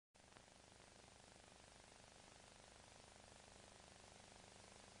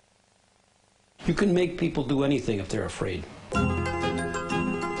You can make people do anything if they're afraid. The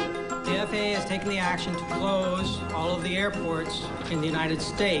FAA has taken the action to close all of the airports in the United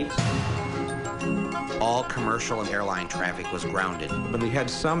States. All commercial and airline traffic was grounded. But we had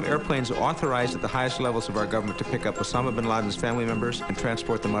some airplanes authorized at the highest levels of our government to pick up Osama bin Laden's family members and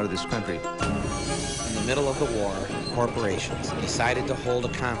transport them out of this country. In the middle of the war, corporations decided to hold a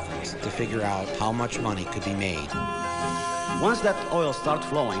conference to figure out how much money could be made. Once that oil starts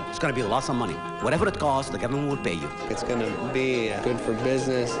flowing, it's going to be lots of money. Whatever it costs, the government will pay you. It's going to be good for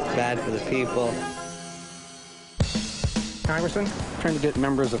business, bad for the people. Congressman, trying to get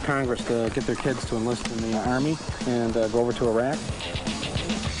members of Congress to get their kids to enlist in the Army and go over to Iraq.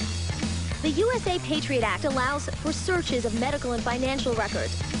 The USA Patriot Act allows for searches of medical and financial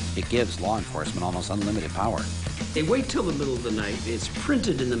records. It gives law enforcement almost unlimited power. They wait till the middle of the night. It's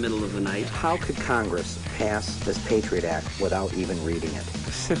printed in the middle of the night. How could Congress pass this Patriot Act without even reading it?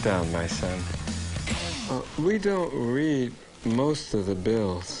 Sit down, my son. We don't read most of the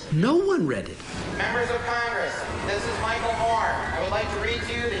bills. No one read it. Members of Congress, this is Michael Moore. I would like to read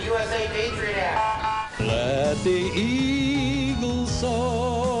to you the USA Patriot Act. Let the eagle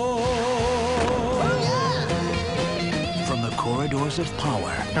soar. From the corridors of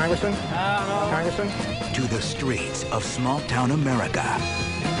power, Congressman, to the streets of small-town America,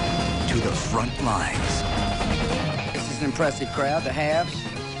 to the front lines. This is an impressive crowd, the haves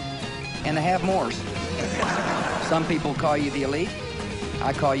and the have-mores. Some people call you the elite.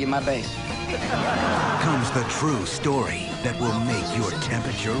 I call you my base. Comes the true story that will make your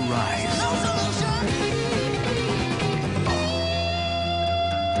temperature rise.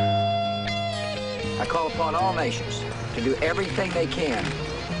 I call upon all nations to do everything they can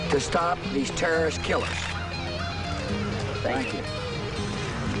to stop these terrorist killers. Thank you.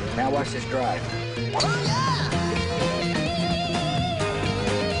 Now watch this drive.